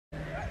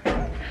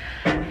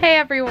Hey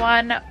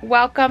everyone,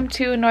 welcome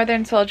to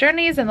Northern Soul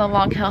Journeys in the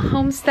Long Hill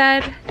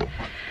Homestead.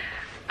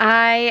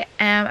 I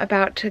am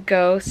about to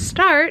go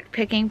start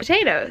picking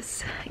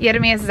potatoes.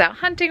 Yeremias is out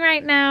hunting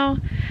right now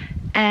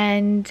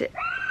and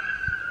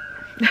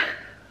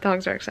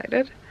dogs are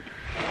excited.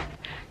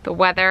 The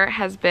weather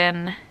has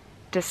been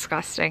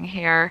disgusting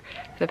here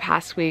for the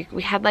past week.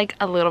 We had like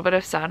a little bit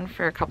of sun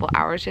for a couple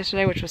hours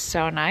yesterday, which was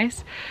so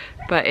nice,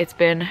 but it's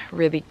been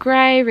really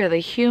gray,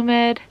 really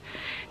humid.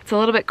 It's a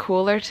little bit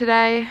cooler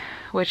today,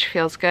 which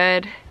feels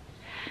good,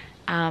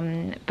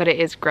 but it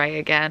is gray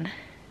again.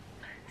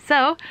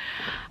 So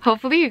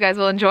hopefully you guys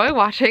will enjoy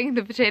watching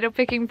the potato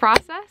picking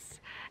process.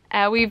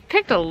 We've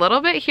picked a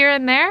little bit here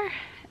and there,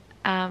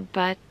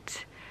 but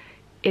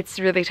it's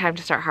really time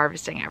to start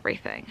harvesting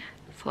everything.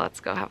 So let's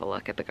go have a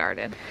look at the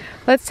garden.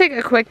 Let's take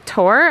a quick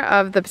tour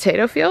of the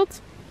potato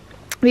fields.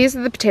 These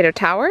are the potato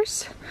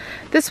towers.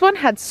 This one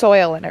had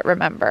soil in it,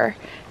 remember?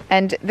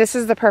 And this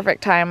is the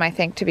perfect time, I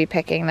think, to be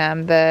picking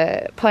them.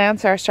 The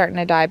plants are starting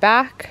to die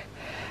back,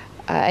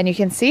 and you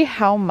can see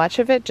how much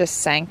of it just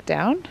sank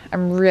down.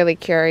 I'm really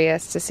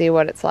curious to see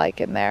what it's like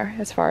in there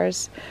as far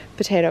as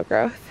potato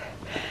growth.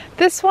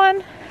 This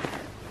one,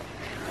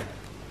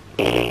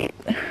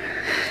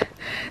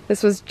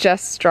 this was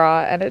just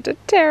straw and it did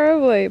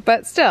terribly,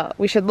 but still,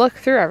 we should look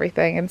through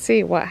everything and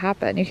see what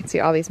happened. You can see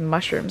all these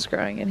mushrooms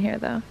growing in here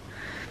though.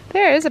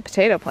 There is a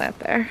potato plant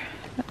there.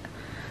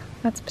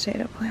 That's a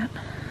potato plant.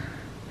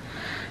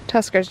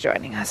 Tusker's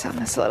joining us on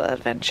this little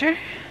adventure.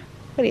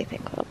 What do you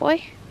think, little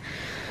boy?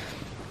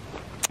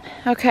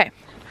 Okay,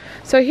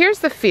 so here's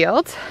the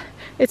field.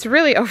 It's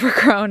really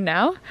overgrown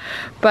now,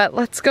 but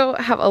let's go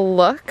have a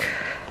look.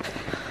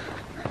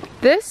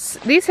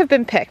 These have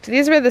been picked.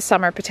 These were the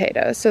summer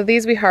potatoes, so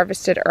these we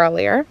harvested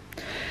earlier.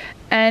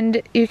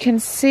 And you can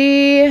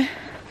see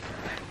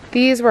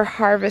these were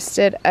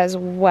harvested as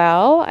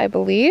well, I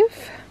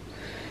believe.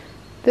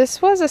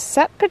 This was a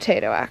set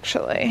potato,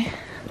 actually,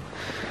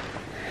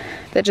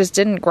 that just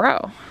didn't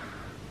grow.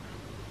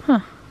 Huh,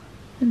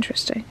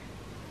 interesting.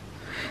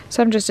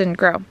 Some just didn't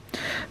grow.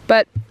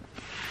 But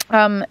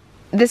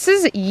this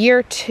is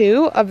year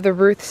 2 of the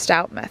Ruth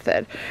Stout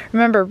Method.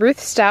 Remember, Ruth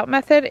Stout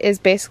Method is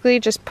basically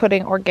just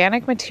putting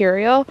organic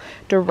material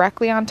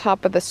directly on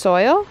top of the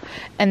soil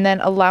and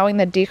then allowing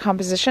the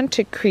decomposition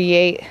to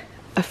create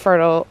a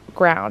fertile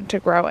ground to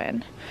grow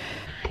in.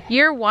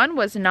 Year 1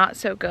 was not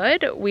so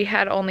good. We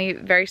had only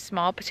very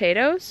small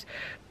potatoes,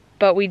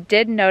 but we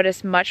did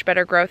notice much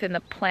better growth in the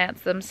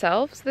plants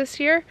themselves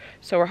this year,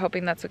 so we're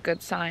hoping that's a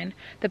good sign.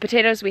 The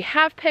potatoes we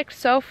have picked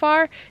so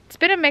far, it's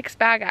been a mixed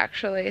bag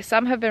actually.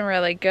 Some have been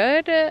really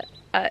good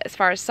as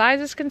far as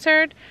size is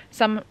concerned.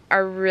 Some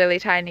are really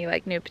tiny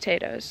like new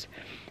potatoes.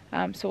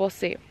 So we'll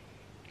see.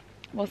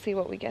 We'll see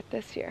what we get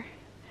this year.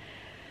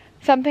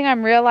 Something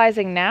I'm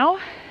realizing now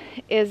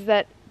is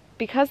that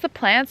because the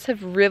plants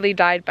have really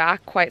died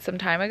back quite some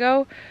time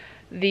ago,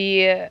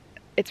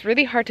 it's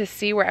really hard to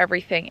see where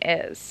everything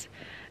is.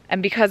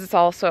 And because it's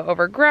also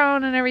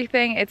overgrown and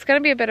everything, it's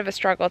gonna be a bit of a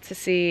struggle to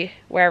see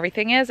where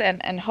everything is,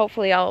 and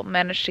hopefully I'll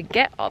manage to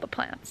get all the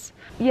plants.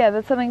 Yeah,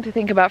 that's something to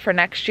think about for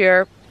next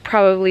year.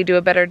 Probably do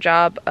a better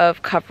job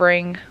of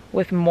covering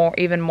with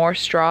even more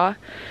straw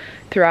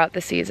throughout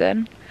the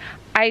season.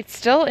 I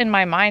still, in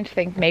my mind,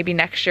 think maybe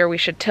next year we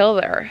should till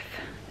the earth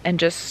and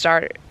just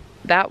start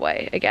that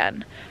way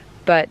again.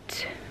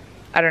 But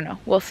I don't know,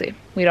 we'll see.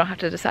 We don't have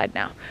to decide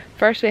now.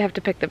 First, we have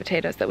to pick the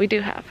potatoes that we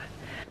do have.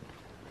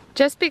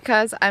 Just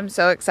because I'm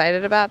so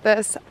excited about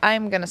this,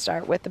 I'm gonna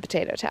start with the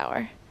potato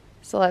tower.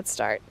 So let's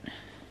start.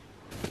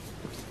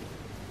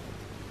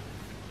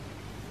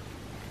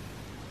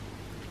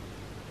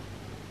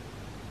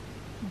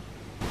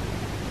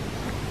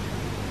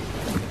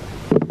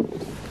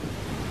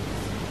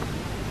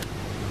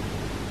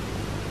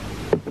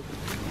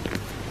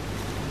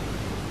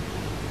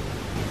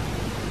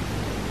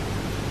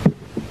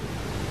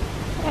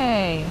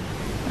 Hey,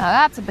 now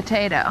that's a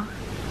potato.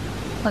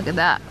 Look at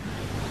that.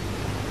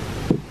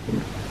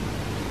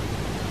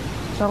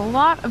 There's a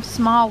lot of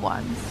small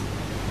ones,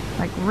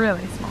 like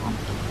really small.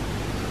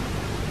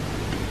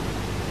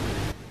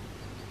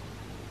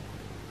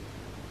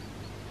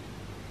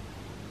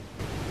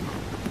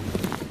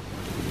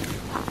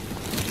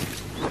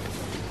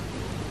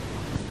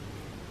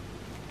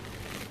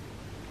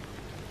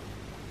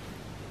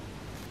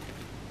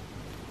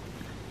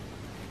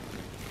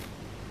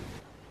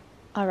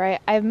 All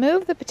right, I've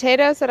moved the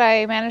potatoes that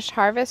I managed to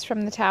harvest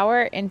from the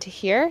tower into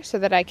here so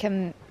that I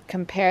can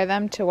compare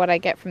them to what I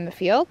get from the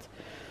field.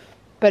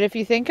 But if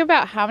you think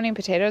about how many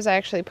potatoes I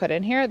actually put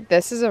in here,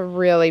 this is a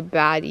really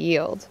bad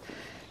yield.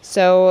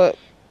 So,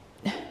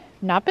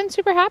 not been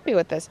super happy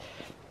with this.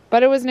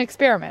 But it was an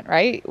experiment,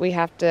 right? We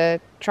have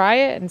to try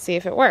it and see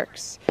if it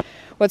works.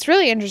 What's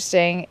really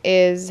interesting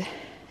is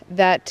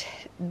that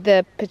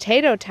the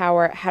potato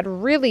tower had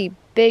really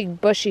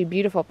big, bushy,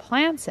 beautiful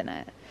plants in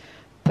it.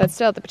 But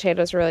still, the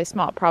potatoes were really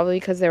small, probably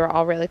because they were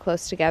all really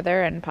close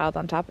together and piled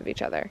on top of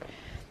each other.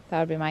 That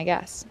would be my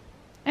guess.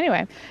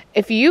 Anyway,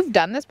 if you've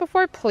done this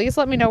before, please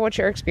let me know what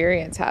your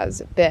experience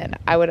has been.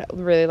 I would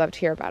really love to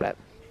hear about it.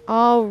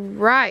 All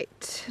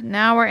right,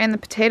 now we're in the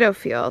potato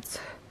fields.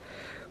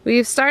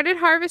 We've started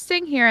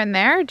harvesting here and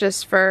there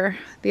just for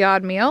the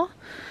odd meal.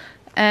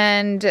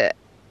 And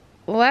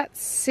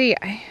let's see,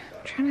 I'm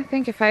trying to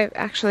think if I've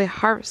actually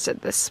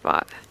harvested this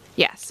spot.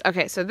 Yes,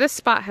 okay, so this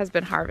spot has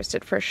been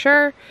harvested for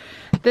sure.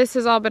 This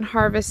has all been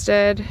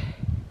harvested.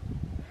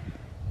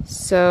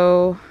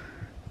 So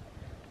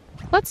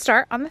let's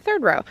start on the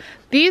third row.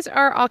 These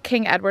are all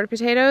King Edward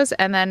potatoes,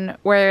 and then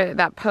where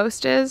that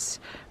post is,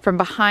 from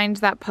behind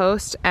that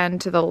post and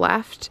to the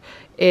left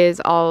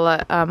is all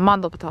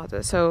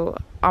mandelpotato, so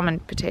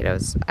almond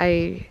potatoes.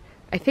 I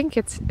think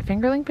it's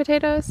fingerling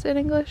potatoes in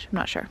English, I'm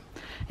not sure.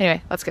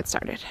 Anyway, let's get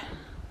started.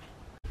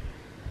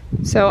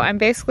 So I'm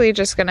basically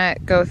just gonna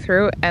go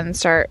through and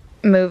start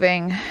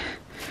moving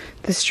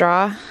the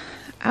straw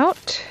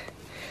out.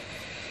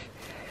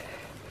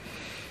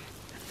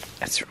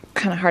 It's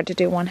kind of hard to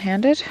do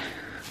one-handed.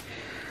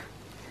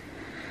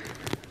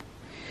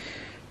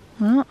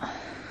 Well,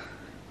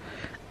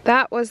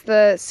 that was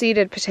the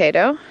seeded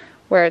potato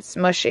where it's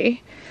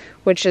mushy,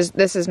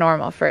 this is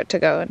normal for it to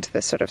go into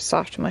this sort of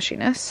soft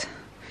mushiness.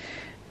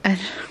 And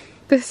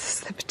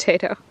this is the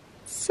potato.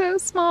 So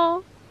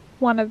small.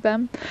 One of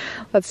them.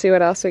 Let's see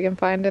what else we can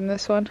find in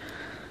this one.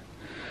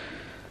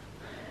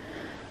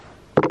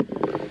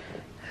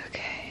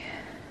 Okay.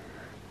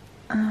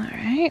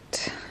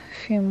 Alright.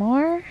 A few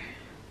more.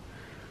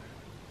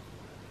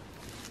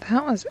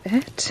 That was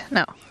it?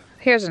 No.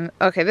 Here's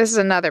okay, this is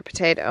another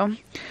potato.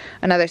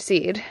 Another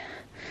seed.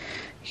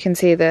 You can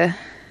see this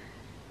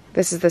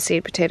is the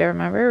seed potato,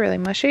 remember? Really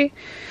mushy.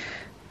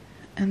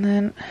 And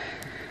then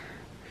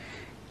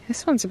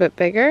this one's a bit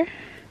bigger,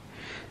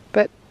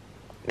 but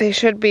they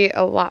should be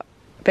a lot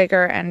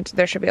bigger and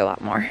there should be a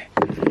lot more.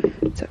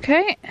 It's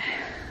okay.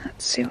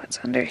 Let's see what's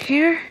under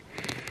here.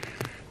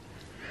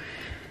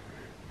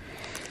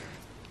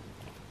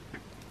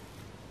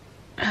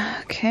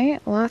 Okay,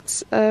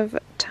 lots of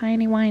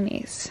tiny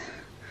whinies,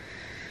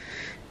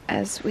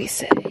 as we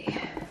say.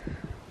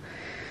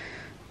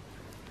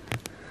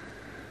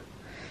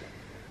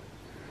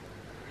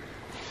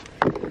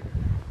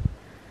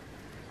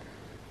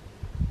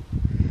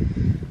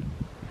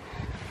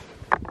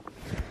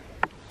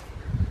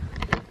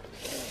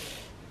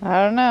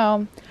 I don't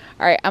know.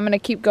 All right, I'm gonna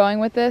keep going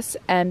with this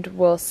and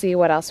we'll see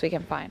what else we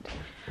can find.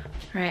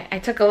 All right, I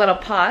took a little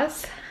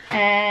pause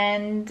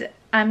and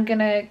I'm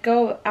gonna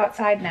go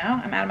outside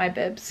now. I'm out of my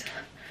bibs,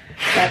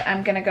 but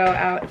I'm gonna go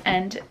out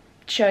and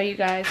show you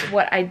guys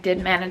what I did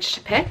manage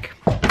to pick.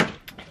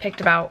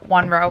 Picked about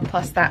one row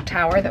plus that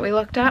tower that we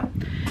looked at.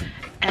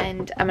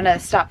 And I'm gonna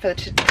stop for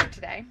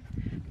today,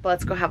 but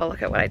let's go have a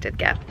look at what I did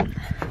get. All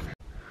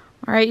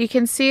right, you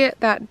can see it,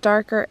 that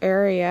darker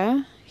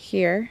area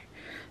here.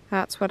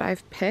 That's what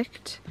I've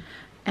picked,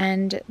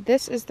 and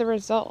this is the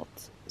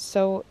result.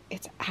 So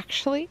it's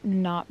actually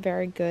not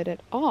very good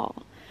at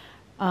all.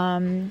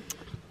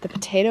 The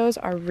potatoes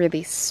are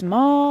really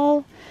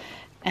small,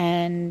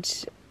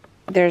 and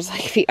there's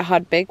like the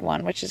odd big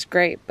one, which is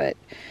great, but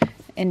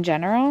in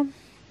general,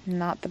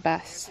 not the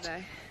best.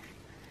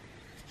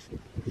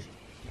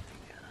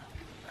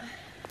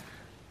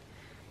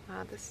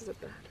 Wow, this is a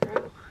bad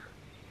row.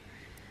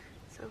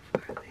 So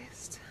far at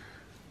least.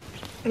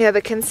 Yeah,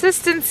 the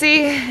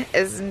consistency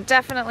is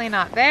definitely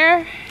not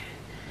there.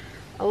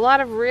 A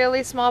lot of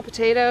really small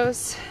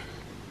potatoes.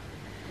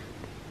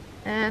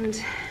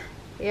 And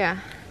yeah,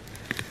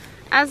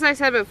 as I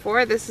said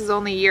before, this is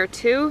only year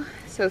 2.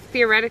 So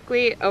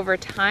theoretically, over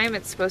time,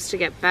 it's supposed to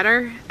get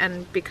better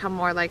and become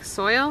more like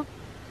soil.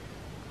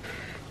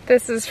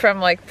 This is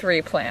from like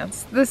 3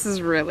 plants. This is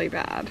really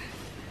bad.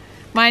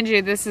 Mind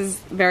you, this is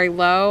very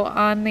low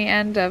on the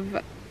end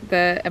of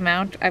the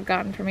amount I've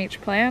gotten from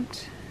each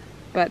plant.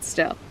 But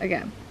still,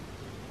 again,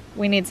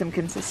 we need some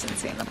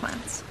consistency in the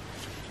plants.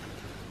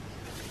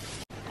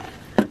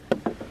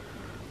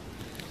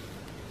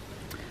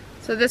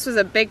 So this was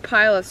a big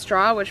pile of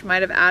straw, which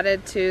might have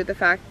added to the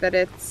fact that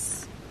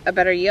it's a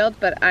better yield,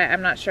 but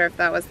I'm not sure if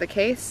that was the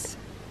case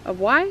of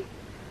why.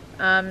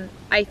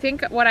 I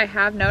think what I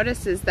have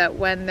noticed is that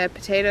when the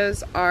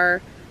potatoes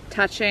are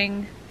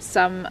touching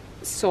some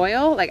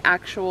soil, like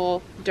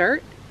actual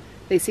dirt,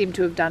 they seem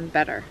to have done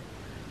better.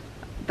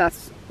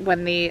 That's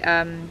when the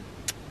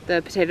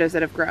potatoes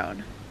that have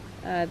grown,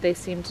 they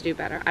seem to do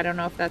better. I don't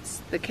know if that's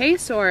the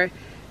case or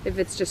if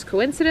it's just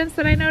coincidence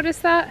that I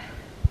noticed that,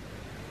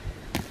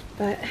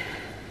 but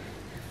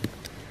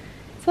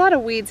it's a lot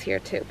of weeds here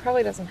too.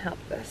 Probably doesn't help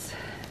this.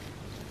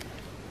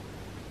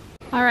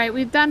 All right,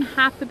 we've done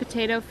half the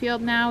potato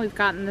field now. We've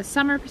gotten the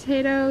summer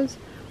potatoes,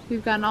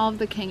 we've gotten all of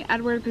the King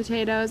Edward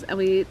potatoes, and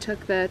we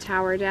took the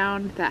tower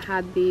down that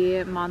had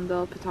the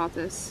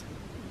mandelpotato,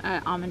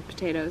 almond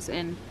potatoes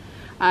in.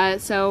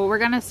 So we're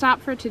gonna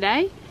stop for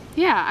today.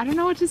 Yeah, I don't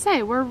know what to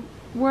say.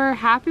 We're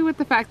happy with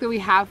the fact that we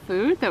have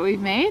food that we've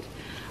made.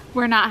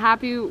 We're not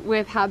happy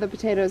with how the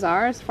potatoes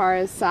are as far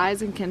as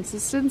size and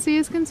consistency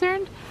is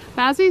concerned.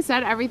 But as we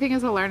said, everything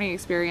is a learning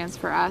experience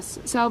for us.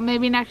 So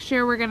maybe next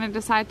year we're gonna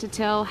decide to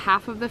till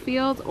half of the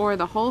field or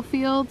the whole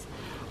field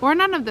or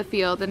none of the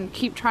field and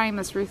keep trying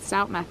this Ruth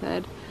Stout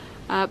method.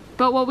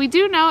 But what we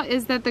do know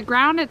is that the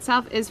ground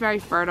itself is very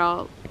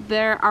fertile.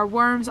 There are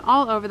worms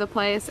all over the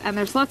place, and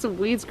there's lots of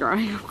weeds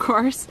growing, of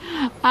course.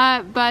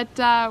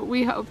 But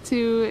we hope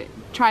to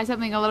try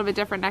something a little bit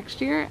different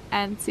next year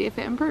and see if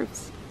it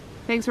improves.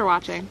 Thanks for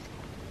watching.